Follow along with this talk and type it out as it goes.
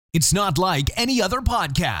It's not like any other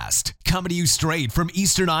podcast. Coming to you straight from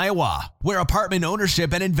Eastern Iowa, where apartment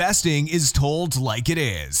ownership and investing is told like it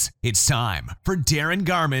is. It's time for Darren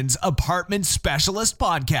Garman's Apartment Specialist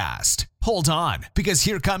Podcast. Hold on, because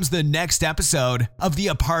here comes the next episode of the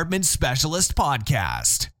Apartment Specialist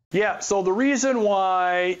Podcast. Yeah, so the reason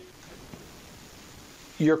why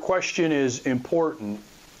your question is important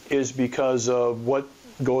is because of what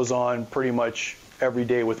goes on pretty much every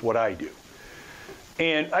day with what I do.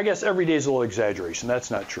 And I guess every day is a little exaggeration. That's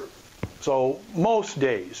not true. So most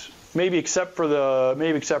days, maybe except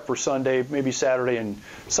for Sunday, maybe Saturday, and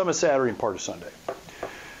some of Saturday and part of Sunday.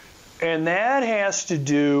 And that has to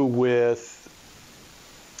do with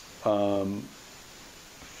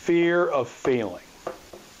fear of failing.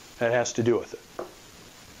 That has to do with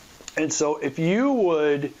it. And so if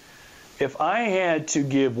I had to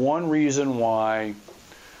give one reason why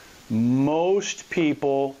most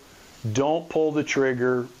people don't pull the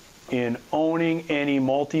trigger in owning any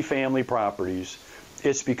multifamily properties,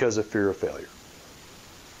 it's because of fear of failure.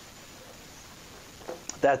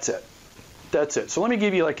 That's it. That's it. So let me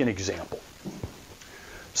give you like an example.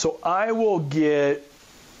 So I will get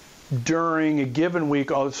during a given week,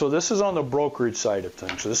 so this is on the brokerage side of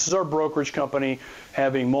things. So this is our brokerage company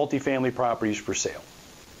having multifamily properties for sale.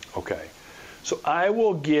 Okay. So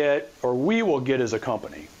we will get as a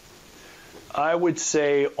company, I would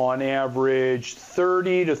say on average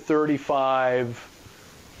 30 to 35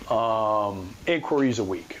 inquiries a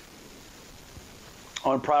week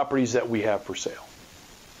on properties that we have for sale.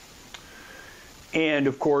 And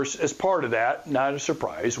of course, as part of that, not a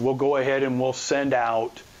surprise, we'll go ahead and we'll send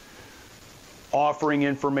out offering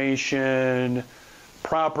information,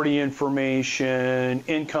 property information,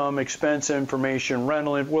 income, expense information,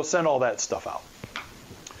 rental, we'll send all that stuff out.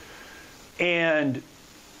 And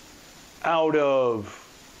out of,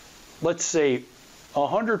 let's say,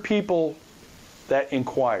 100 people that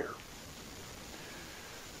inquire,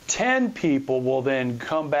 10 people will then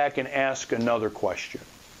come back and ask another question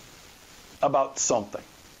about something.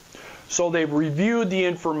 So they've reviewed the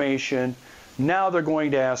information, now they're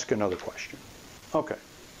going to ask another question. Okay.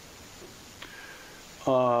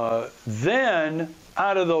 Then,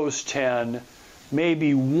 out of those 10,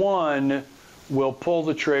 maybe one will pull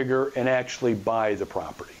the trigger and actually buy the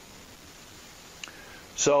property.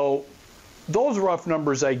 So those rough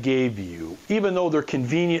numbers I gave you, even though they're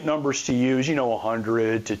convenient numbers to use,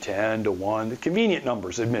 100 to 10 to 1, the convenient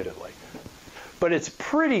numbers, admittedly. But it's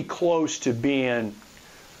pretty close to being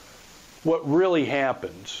what really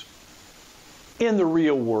happens in the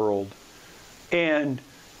real world and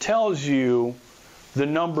tells you the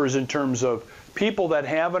numbers in terms of people that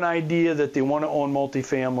have an idea that they want to own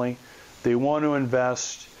multifamily, they want to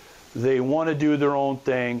invest, they want to do their own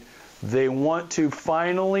thing, they want to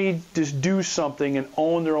finally just do something and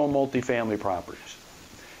own their own multifamily properties.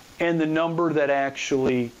 And the number that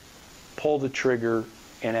actually pull the trigger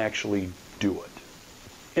and actually do it.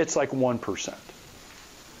 It's like 1%.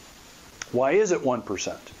 Why is it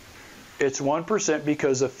 1%? It's 1%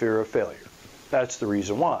 because of fear of failure. That's the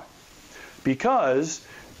reason why. Because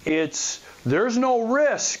there's no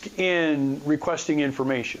risk in requesting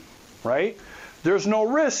information, right? There's no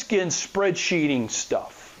risk in spreadsheeting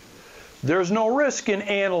stuff. There's no risk in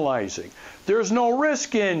analyzing. There's no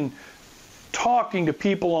risk in talking to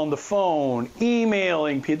people on the phone,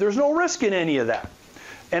 emailing people. There's no risk in any of that.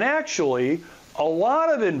 And actually, a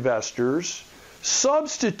lot of investors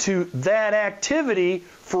substitute that activity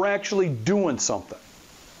for actually doing something.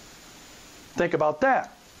 Think about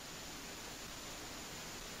that.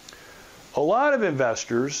 A lot of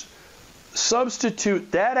investors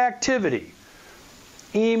substitute that activity,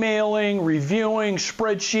 emailing, reviewing,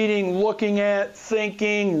 spreadsheeting, looking at,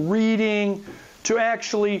 thinking, reading, to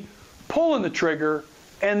actually pulling the trigger,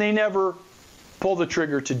 and they never pull the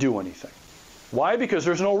trigger to do anything. Why? Because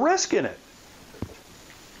there's no risk in it.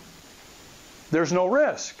 There's no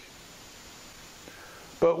risk.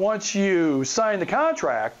 But once you sign the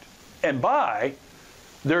contract and buy,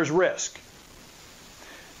 there's risk.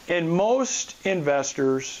 And most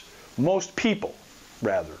investors, most people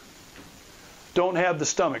rather, don't have the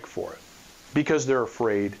stomach for it because they're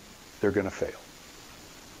afraid they're going to fail.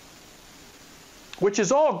 Which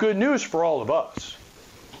is all good news for all of us,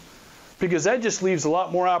 because that just leaves a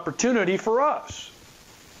lot more opportunity for us.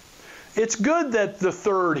 It's good that the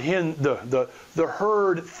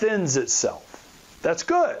herd thins itself. That's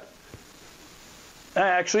good. I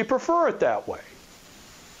actually prefer it that way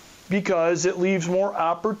because it leaves more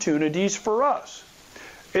opportunities for us.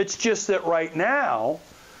 It's just that right now,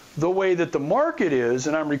 the way that the market is,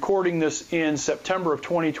 and I'm recording this in September of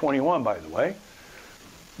 2021, by the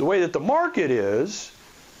way that the market is,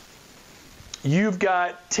 you've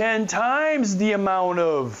got 10 times the amount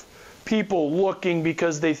of people looking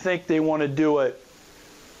because they think they want to do it.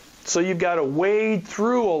 So you've got to wade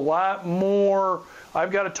through a lot more.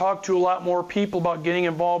 I've got to talk to a lot more people about getting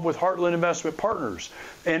involved with Heartland Investment Partners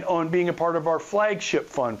and on being a part of our flagship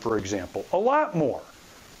fund, for example. A lot more.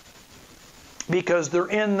 Because they're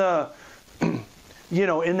in the,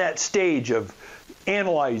 in that stage of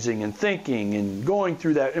analyzing and thinking and going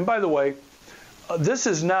through that. And by the way, this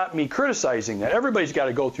is not me criticizing that. Everybody's got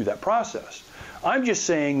to go through that process. I'm just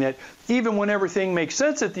saying that even when everything makes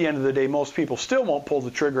sense at the end of the day, most people still won't pull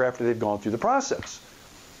the trigger after they've gone through the process.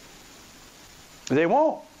 They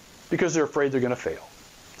won't, because they're afraid they're going to fail.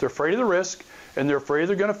 They're afraid of the risk, and they're afraid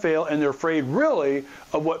they're going to fail, and they're afraid really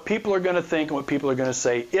of what people are going to think and what people are going to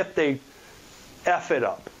say if they F it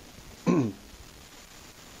up.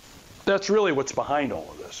 That's really what's behind all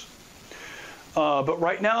of this. But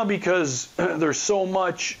right now, because there's so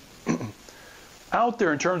much out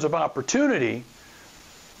there in terms of opportunity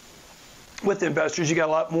with investors, you got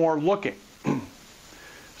a lot more looking.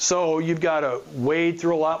 So you've got to wade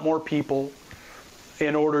through a lot more people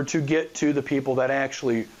in order to get to the people that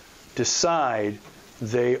actually decide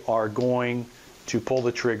they are going to pull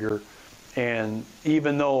the trigger. And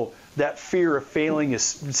even though that fear of failing is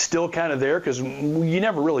still kind of there, because you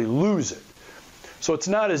never really lose it. So it's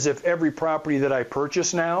not as if every property that I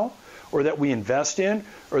purchase now, or that we invest in,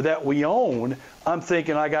 or that we own, I'm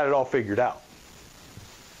thinking I got it all figured out.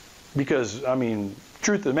 Because,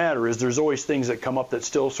 truth of the matter is there's always things that come up that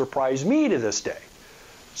still surprise me to this day.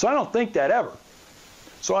 So I don't think that ever.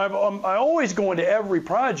 So I always go into every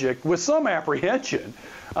project with some apprehension.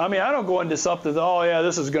 I don't go into something that,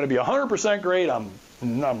 this is going to be 100% great. I'm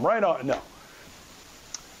right on. No.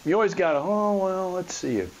 You always got to, let's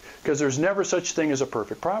see. Because there's never such thing as a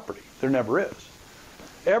perfect property. There never is.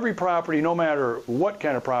 Every property, no matter what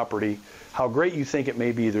kind of property, how great you think it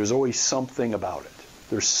may be, there's always something about it.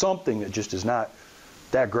 There's something that just is not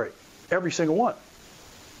that great. Every single one.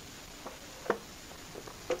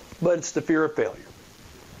 But it's the fear of failure.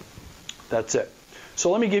 That's it.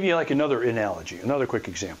 So let me give you another analogy, another quick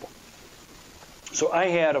example. So I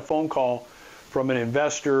had a phone call from an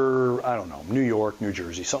investor, I don't know, New York, New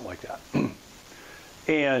Jersey, something like that.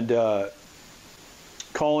 And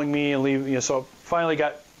calling me and leaving, so finally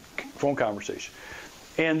got phone conversation.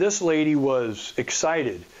 And this lady was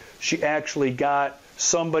excited. She actually got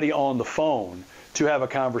somebody on the phone to have a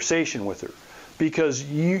conversation with her. Because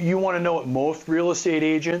you want to know what most real estate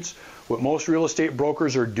agents, what most real estate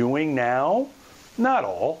brokers are doing now? Not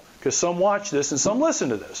all, because some watch this and some listen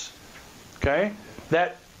to this. Okay?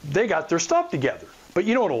 That they got their stuff together. But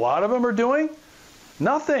you know what a lot of them are doing?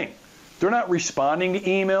 Nothing. They're not responding to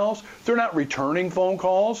emails. They're not returning phone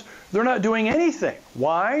calls. They're not doing anything.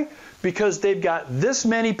 Why? Because they've got this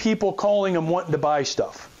many people calling them wanting to buy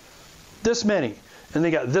stuff. This many. And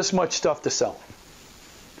they got this much stuff to sell.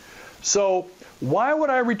 So why would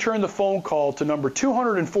I return the phone call to number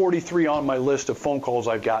 243 on my list of phone calls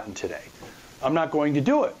I've gotten today? I'm not going to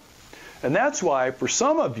do it. And that's why, for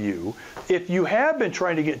some of you, if you have been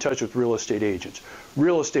trying to get in touch with real estate agents,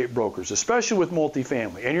 real estate brokers, especially with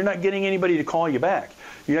multifamily, and you're not getting anybody to call you back,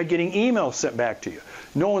 you're not getting emails sent back to you,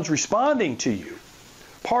 no one's responding to you,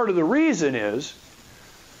 part of the reason is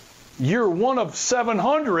you're one of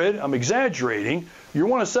 700, I'm exaggerating, you're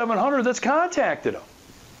one of 700 that's contacted them.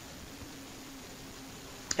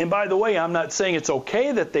 And by the way, I'm not saying it's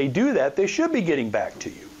okay that they do that. They should be getting back to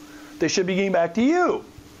you. They should be getting back to you.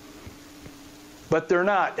 But they're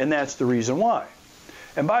not, and that's the reason why.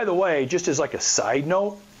 And by the way, just as like a side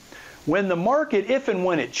note, when the market, if and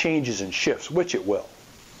when it changes and shifts, which it will,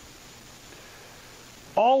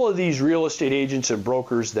 all of these real estate agents and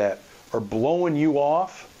brokers that are blowing you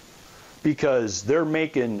off because they're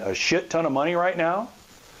making a shit ton of money right now,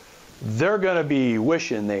 they're going to be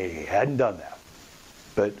wishing they hadn't done that.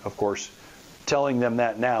 But, of course, telling them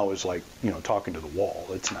that now is like, talking to the wall.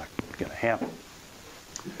 It's not going to happen.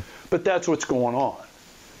 But that's what's going on.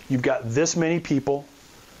 You've got this many people,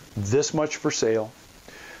 this much for sale,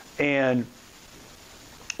 and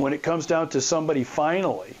when it comes down to somebody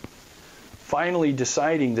finally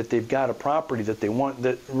deciding that they've got a property that they want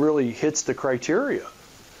that really hits the criteria,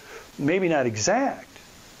 maybe not exact,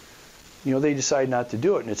 they decide not to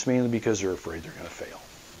do it, and it's mainly because they're afraid they're going to fail.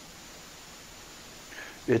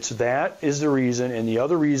 That is the reason, and the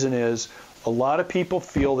other reason is a lot of people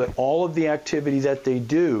feel that all of the activity that they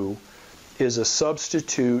do is a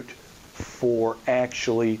substitute for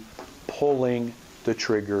actually pulling the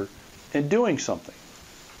trigger and doing something.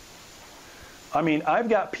 I've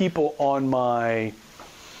got people on my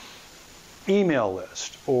email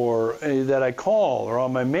list or that I call or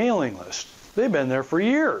on my mailing list They've been there for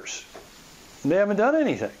years. They haven't done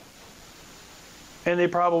anything. And they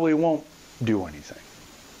probably won't do anything.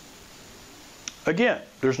 Again,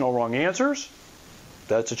 there's no wrong answers.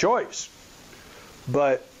 That's a choice.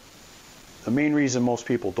 But the main reason most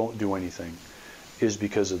people don't do anything is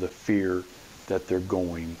because of the fear that they're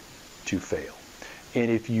going to fail.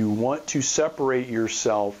 And if you want to separate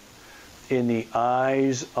yourself in the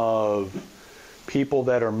eyes of people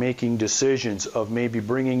that are making decisions of maybe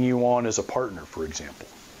bringing you on as a partner, for example,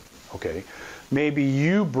 okay? Maybe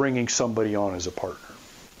you bringing somebody on as a partner,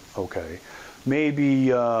 okay?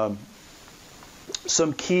 Maybe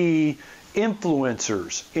some key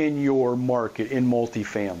influencers in your market in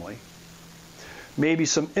multifamily. Maybe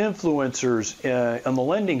some influencers on the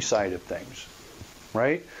lending side of things,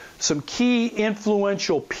 right? Some key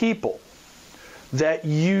influential people that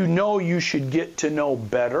you know you should get to know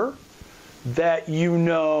better, that you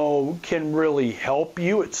know can really help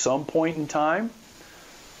you at some point in time.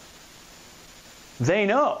 They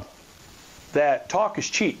know that talk is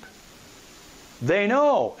cheap. They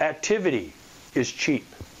know activity is cheap.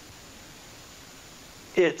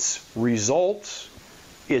 It's results,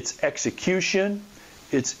 it's execution,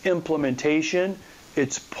 it's implementation,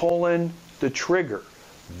 it's pulling the trigger.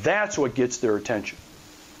 That's what gets their attention.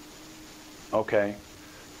 Okay?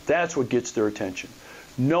 That's what gets their attention.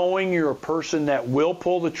 Knowing you're a person that will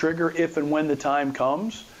pull the trigger if and when the time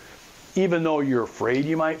comes, even though you're afraid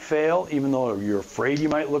you might fail, even though you're afraid you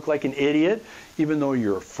might look like an idiot, even though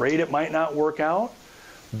you're afraid it might not work out,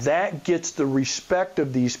 that gets the respect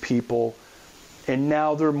of these people, and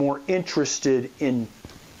now they're more interested in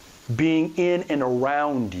being in and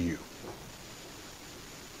around you.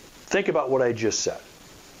 Think about what I just said.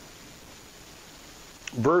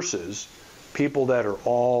 Versus people that are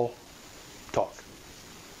all talk,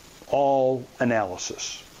 all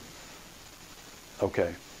analysis.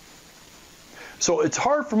 Okay. So it's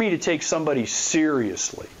hard for me to take somebody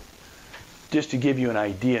seriously, just to give you an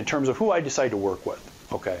idea in terms of who I decide to work with.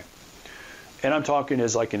 Okay. And I'm talking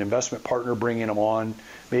as like an investment partner, bringing them on,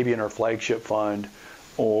 maybe in our flagship fund,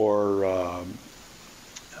 or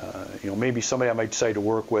maybe somebody I might decide to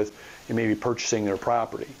work with and maybe purchasing their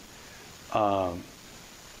property. My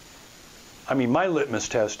litmus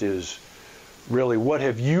test is really, what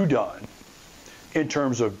have you done in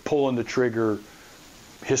terms of pulling the trigger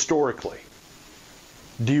historically?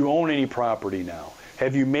 Do you own any property now?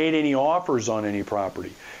 Have you made any offers on any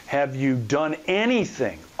property? Have you done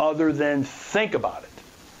anything other than think about it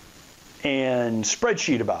and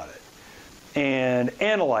spreadsheet about it and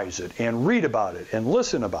analyze it and read about it and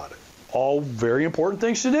listen about it? All very important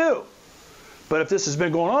things to do. But if this has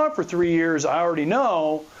been going on for 3 years, I already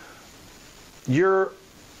know you're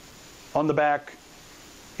on the back.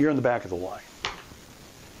 You're in the back of the line.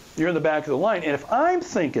 You're in the back of the line. And if I'm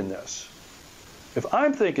thinking this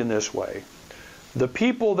way, the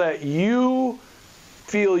people that you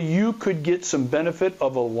feel you could get some benefit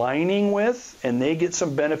of aligning with, and they get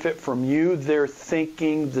some benefit from you, they're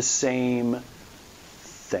thinking the same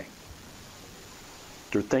thing.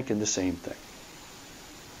 They're thinking the same thing.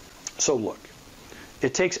 So look,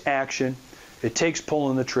 it takes action. It takes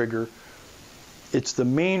pulling the trigger. It's the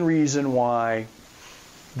main reason why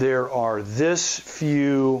there are this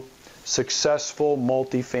few successful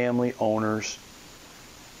multifamily owners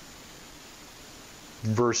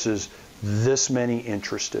versus this many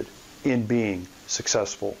interested in being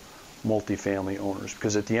successful multifamily owners.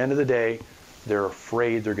 Because at the end of the day, they're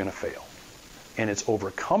afraid they're going to fail. And it's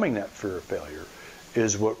overcoming that fear of failure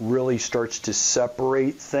is what really starts to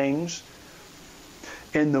separate things.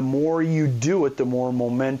 And the more you do it, the more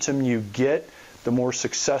momentum you get, the more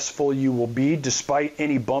successful you will be, despite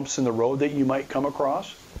any bumps in the road that you might come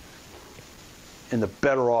across, and the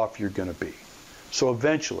better off you're going to be. So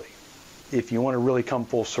eventually, if you want to really come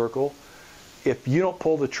full circle, if you don't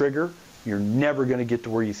pull the trigger, you're never going to get to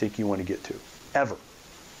where you think you want to get to. Ever.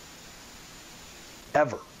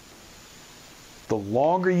 Ever. The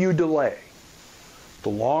longer you delay, the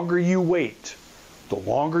longer you wait, the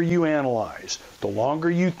longer you analyze, the longer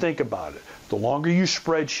you think about it, the longer you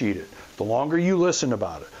spreadsheet it, the longer you listen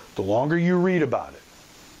about it, the longer you read about it,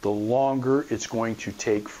 the longer it's going to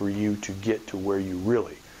take for you to get to where you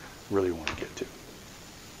really, really want to get to.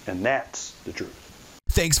 And that's the truth.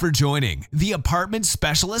 Thanks for joining the Apartment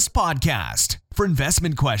Specialist Podcast. For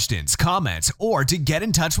investment questions, comments, or to get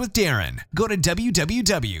in touch with Darren, go to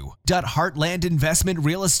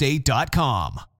www.heartlandinvestmentrealestate.com.